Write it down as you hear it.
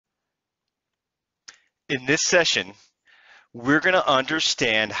In this session, we're going to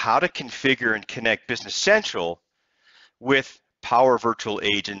understand how to configure and connect Business Central with Power Virtual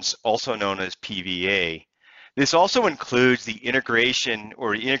Agents, also known as PVA. This also includes the integration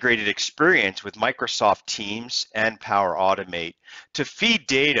or integrated experience with Microsoft Teams and Power Automate to feed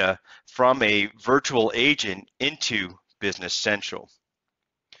data from a virtual agent into Business Central.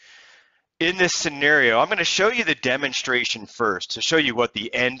 In this scenario, I'm going to show you the demonstration first to show you what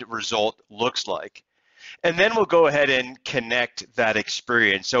the end result looks like. And then we'll go ahead and connect that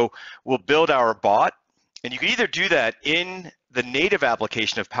experience. So we'll build our bot, and you can either do that in the native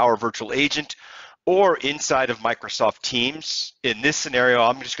application of Power Virtual Agent or inside of Microsoft Teams. In this scenario,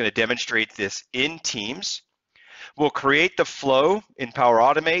 I'm just going to demonstrate this in Teams. We'll create the flow in Power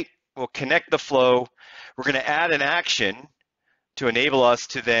Automate. We'll connect the flow. We're going to add an action to enable us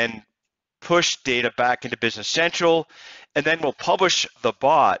to then push data back into Business Central, and then we'll publish the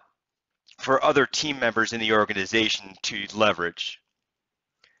bot for other team members in the organization to leverage.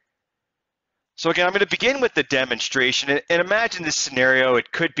 So again, I'm going to begin with the demonstration, and imagine this scenario.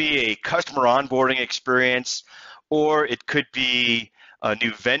 It could be a customer onboarding experience, or it could be a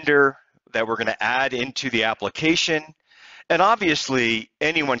new vendor that we're going to add into the application. And obviously,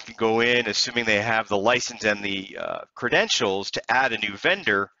 anyone can go in, assuming they have the license and the credentials, to add a new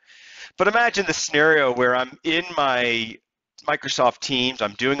vendor. But imagine the scenario where I'm in my Microsoft Teams,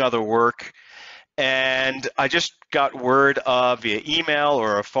 I'm doing other work, and I just got word of via email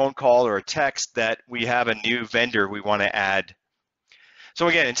or a phone call or a text that we have a new vendor we want to add. So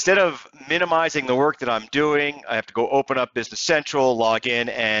again, instead of minimizing the work that I'm doing, I have to go open up Business Central, log in,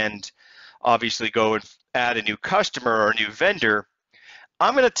 and obviously go and add a new customer or a new vendor.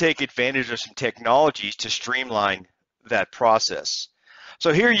 I'm going to take advantage of some technologies to streamline that process.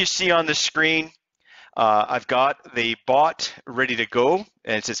 So here you see on the screen, I've got the bot ready to go,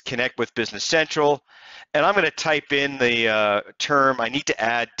 and it says connect with Business Central. And I'm going to type in the term I need to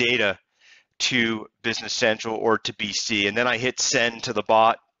add data to Business Central or to BC, and then I hit send to the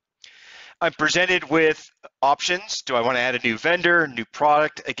bot. I'm presented with options. Do I want to add a new vendor, new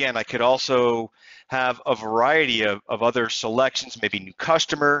product? Again, I could also have a variety of other selections, maybe new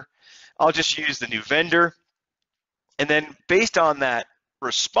customer. I'll just use the new vendor. And then based on that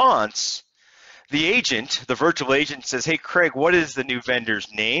response, the agent, the virtual agent, says, hey, Craig, what is the new vendor's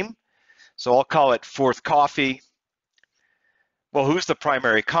name? So I'll call it Fourth Coffee. Well, who's the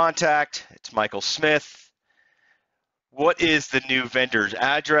primary contact? It's Michael Smith. What is the new vendor's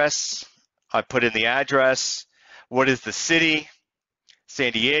address? I put in the address. What is the city?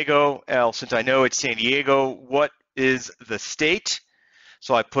 San Diego. Since I know it's San Diego, what is the state?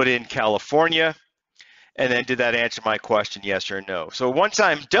 So I put in California. And then did that answer my question, yes or no? So once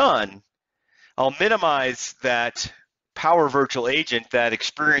I'm done, I'll minimize that Power Virtual Agent, that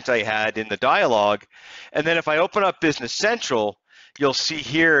experience I had in the dialogue. And then if I open up Business Central, you'll see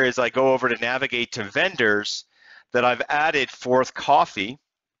here as I go over to navigate to vendors that I've added Fourth Coffee.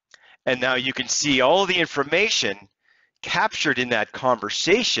 And now you can see all of the information captured in that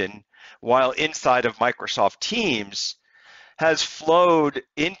conversation while inside of Microsoft Teams has flowed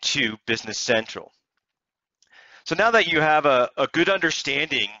into Business Central. So now that you have a good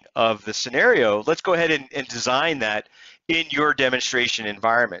understanding of the scenario, let's go ahead and design that in your demonstration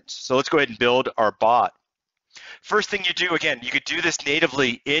environment. So let's go ahead and build our bot. First thing you do, again, you could do this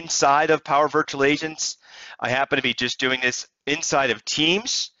natively inside of Power Virtual Agents. I happen to be just doing this inside of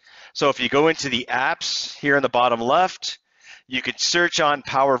Teams. So if you go into the apps here on the bottom left, you can search on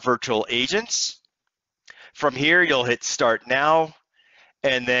Power Virtual Agents. From here, you'll hit Start Now,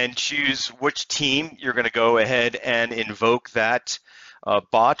 and then choose which team you're going to go ahead and invoke that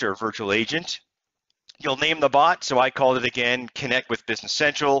bot or virtual agent. You'll name the bot, so I called it again, Connect with Business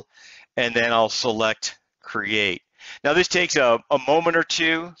Central, and then I'll select Create. Now this takes a moment or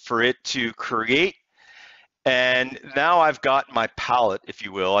two for it to create, and now I've got my palette, if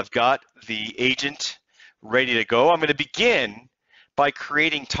you will. I've got the agent ready to go. I'm going to begin by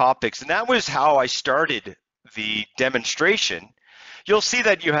creating topics, and that was how I started the demonstration. You'll see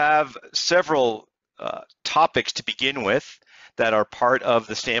that you have several topics to begin with that are part of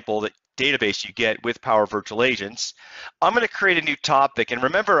the sample database you get with Power Virtual Agents. I'm going to create a new topic, and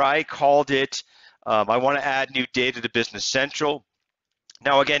remember I called it, I want to add new data to Business Central.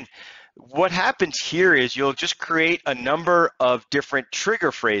 Now again, what happens here is you'll just create a number of different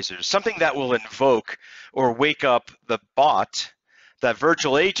trigger phrases, something that will invoke or wake up the bot, that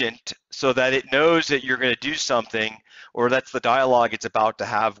virtual agent, so that it knows that you're going to do something, or that's the dialogue it's about to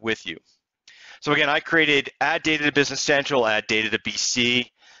have with you. So again, I created add data to Business Central, add data to BC,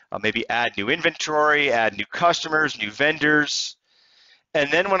 maybe add new inventory, add new customers, new vendors, And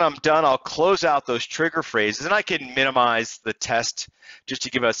then when I'm done, I'll close out those trigger phrases, and I can minimize the test just to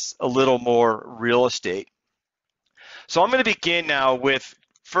give us a little more real estate. So I'm going to begin now with,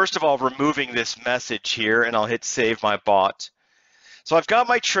 first of all, removing this message here, and I'll hit Save My Bot. So I've got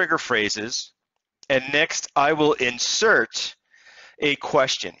my trigger phrases, and next I will insert a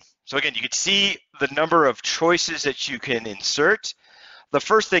question. So again, you can see the number of choices that you can insert. The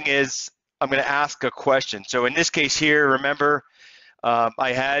first thing is I'm going to ask a question. So in this case here, remember,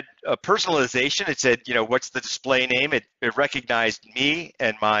 I had a personalization. It said, what's the display name? It recognized me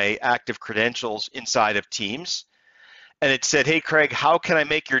and my active credentials inside of Teams. And it said, hey, Craig, how can I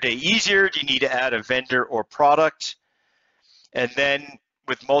make your day easier? Do you need to add a vendor or product? And then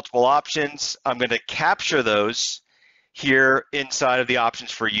with multiple options, I'm going to capture those here inside of the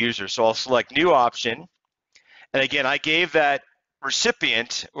options for users. So I'll select new option. And again, I gave that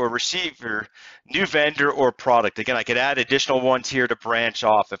recipient or receiver new vendor or product. Again, I could add additional ones here to branch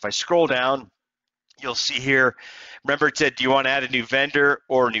off. If I scroll down, you'll see here, remember it said, do you want to add a new vendor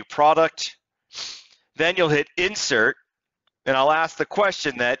or a new product? Then you'll hit insert, and I'll ask the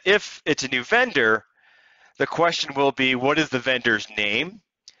question that if it's a new vendor, the question will be, what is the vendor's name?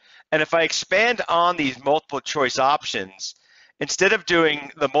 And if I expand on these multiple choice options, instead of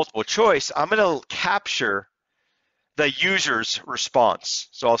doing the multiple choice, I'm going to capture the user's response.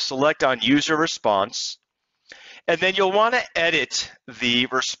 So I'll select on user response, and then you'll want to edit the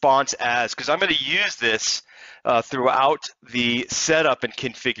response as, because I'm going to use this throughout the setup and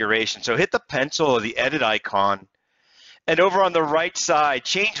configuration. So hit the pencil or the edit icon, and over on the right side,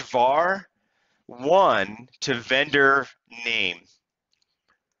 change var 1 to vendor name.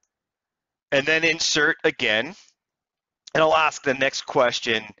 And then insert again. And I'll ask the next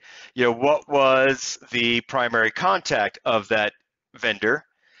question, what was the primary contact of that vendor?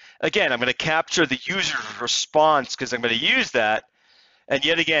 Again, I'm going to capture the user's response because I'm going to use that. And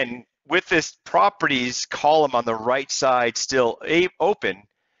yet again, with this properties column on the right side still open,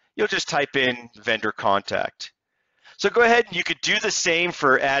 you'll just type in vendor contact. So go ahead and you could do the same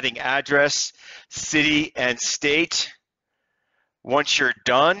for adding address, city, and state. Once you're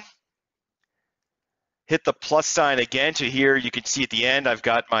done, hit the plus sign again to here. You can see at the end, I've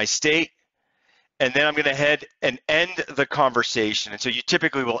got my state, and then I'm going to head and end the conversation. And so you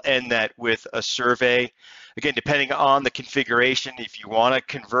typically will end that with a survey. Again, depending on the configuration, if you want to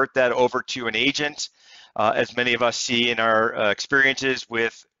convert that over to an agent, as many of us see in our experiences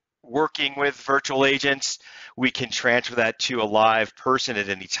with working with virtual agents, we can transfer that to a live person at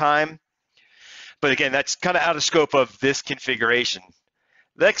any time. But again, that's kind of out of scope of this configuration.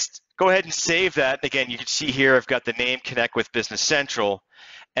 Next, go ahead and save that. Again, you can see here I've got the name Connect with Business Central,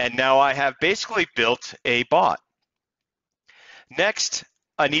 and now I have basically built a bot. Next,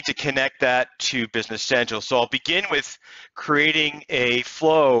 I need to connect that to Business Central. So I'll begin with creating a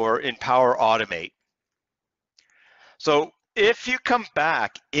flow or in Power Automate. So if you come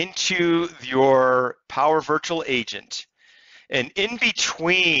back into your Power Virtual Agent, and in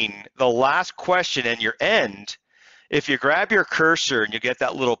between the last question and your end, if you grab your cursor and you get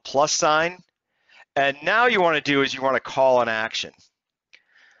that little plus sign, and now you want to do is you want to call an action.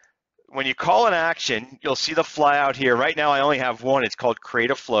 When you call an action, you'll see the flyout here. Right now I only have one. It's called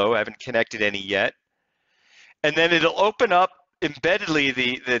Create a Flow. I haven't connected any yet. And then it'll open up embeddedly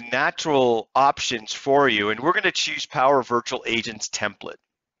the natural options for you, and we're going to choose Power Virtual Agents template.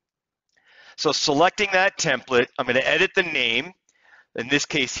 So selecting that template, I'm going to edit the name. In this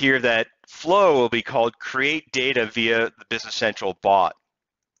case here, that flow will be called Create Data via the Business Central bot.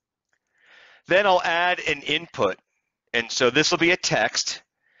 Then I'll add an input, and so this will be a text.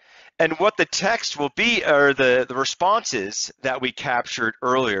 And what the text will be are the responses that we captured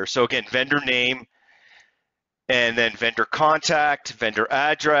earlier. So again, vendor name, and then vendor contact, vendor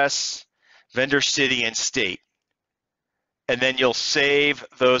address, vendor city, and state. And then you'll save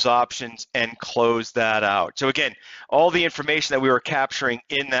those options and close that out. So again, all the information that we were capturing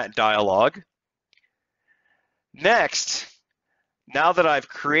in that dialog. Next, now that I've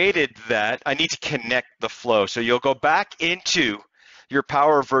created that, I need to connect the flow. So you'll go back into your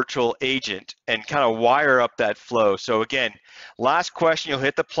Power Virtual Agent and kind of wire up that flow. So again, last question, you'll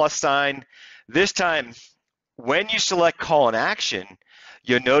hit the plus sign. This time, when you select call an action,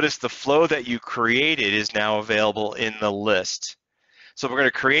 you'll notice the flow that you created is now available in the list. So we're going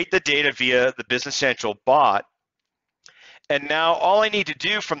to create the data via the Business Central bot. And now all I need to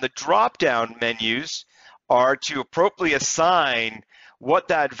do from the drop-down menus are to appropriately assign what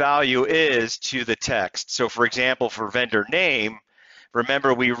that value is to the text. So for example, for vendor name,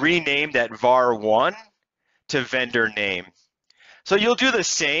 remember we renamed that var1 to vendor name. So you'll do the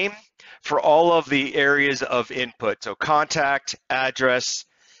same for all of the areas of input. So contact, address,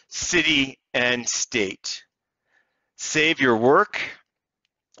 city, and state. Save your work,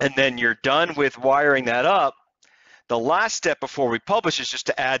 and then you're done with wiring that up. The last step before we publish is just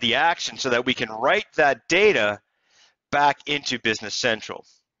to add the action so that we can write that data back into Business Central.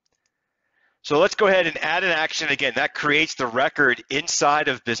 So let's go ahead and add an action. Again, that creates the record inside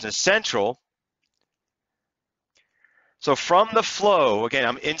of Business Central. So from the flow, again,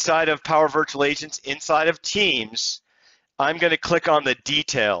 I'm inside of Power Virtual Agents, inside of Teams, I'm going to click on the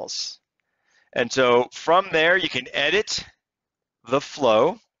details. And so from there, you can edit the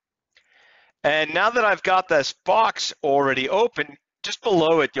flow. And now that I've got this box already open, just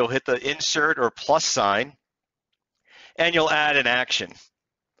below it, you'll hit the insert or plus sign, and you'll add an action.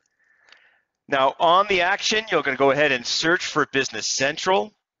 Now on the action, you're going to go ahead and search for Business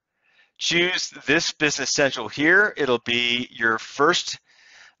Central. Choose this Business Central here. It'll be your first,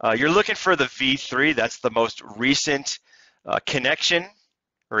 you're looking for the V3, that's the most recent connection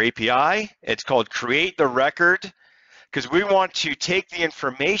or API. It's called Create the Record, because we want to take the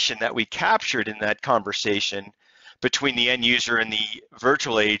information that we captured in that conversation between the end user and the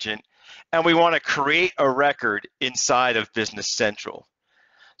virtual agent, and we want to create a record inside of Business Central.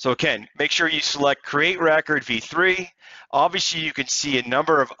 So again, make sure you select Create Record V3. Obviously, you can see a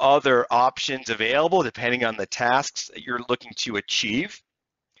number of other options available depending on the tasks that you're looking to achieve.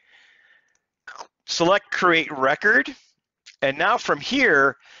 Select Create Record, and now from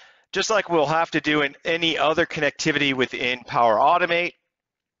here, just like we'll have to do in any other connectivity within Power Automate,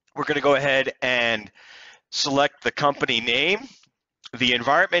 we're going to go ahead and select the company name, the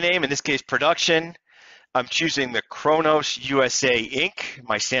environment name, in this case production. I'm choosing the Kronos USA Inc.,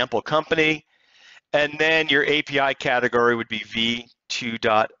 my sample company, and then your API category would be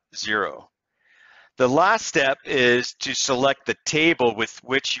V2.0. The last step is to select the table with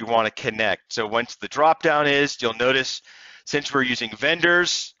which you want to connect. So once the dropdown is, you'll notice since we're using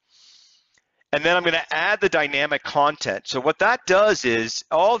vendors, and then I'm going to add the dynamic content. So what that does is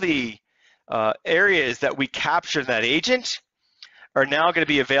all the areas that we capture in that agent are now going to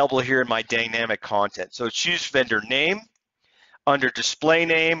be available here in my dynamic content. So choose vendor name. Under display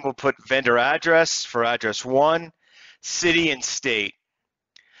name, we'll put vendor address for address 1, city and state.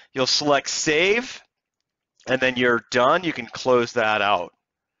 You'll select save, and then you're done. You can close that out.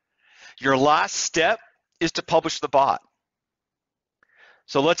 Your last step is to publish the bot.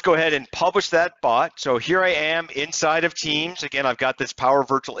 So let's go ahead and publish that bot. So here I am inside of Teams. Again, I've got this Power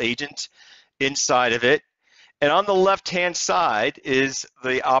Virtual Agent inside of it. And on the left-hand side is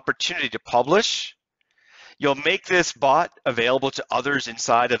the opportunity to publish. You'll make this bot available to others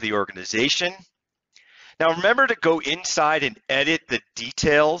inside of the organization. Now remember to go inside and edit the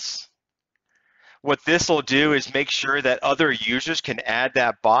details. What this will do is make sure that other users can add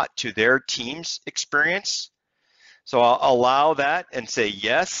that bot to their Teams experience. So I'll allow that and say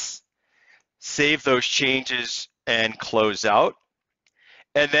yes, save those changes and close out,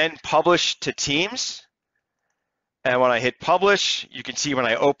 and then publish to Teams. And when I hit publish, you can see when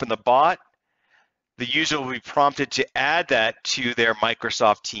I open the bot, the user will be prompted to add that to their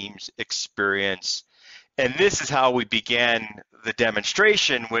Microsoft Teams experience. And this is how we began the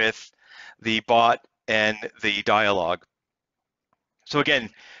demonstration with the bot and the dialogue. So again,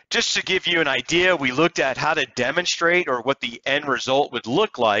 just to give you an idea, we looked at how to demonstrate or what the end result would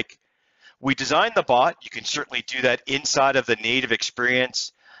look like. We designed the bot. You can certainly do that inside of the native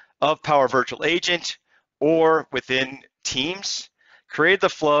experience of Power Virtual Agent or within Teams. Created the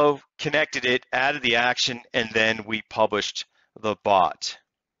flow, connected it, added the action, and then we published the bot.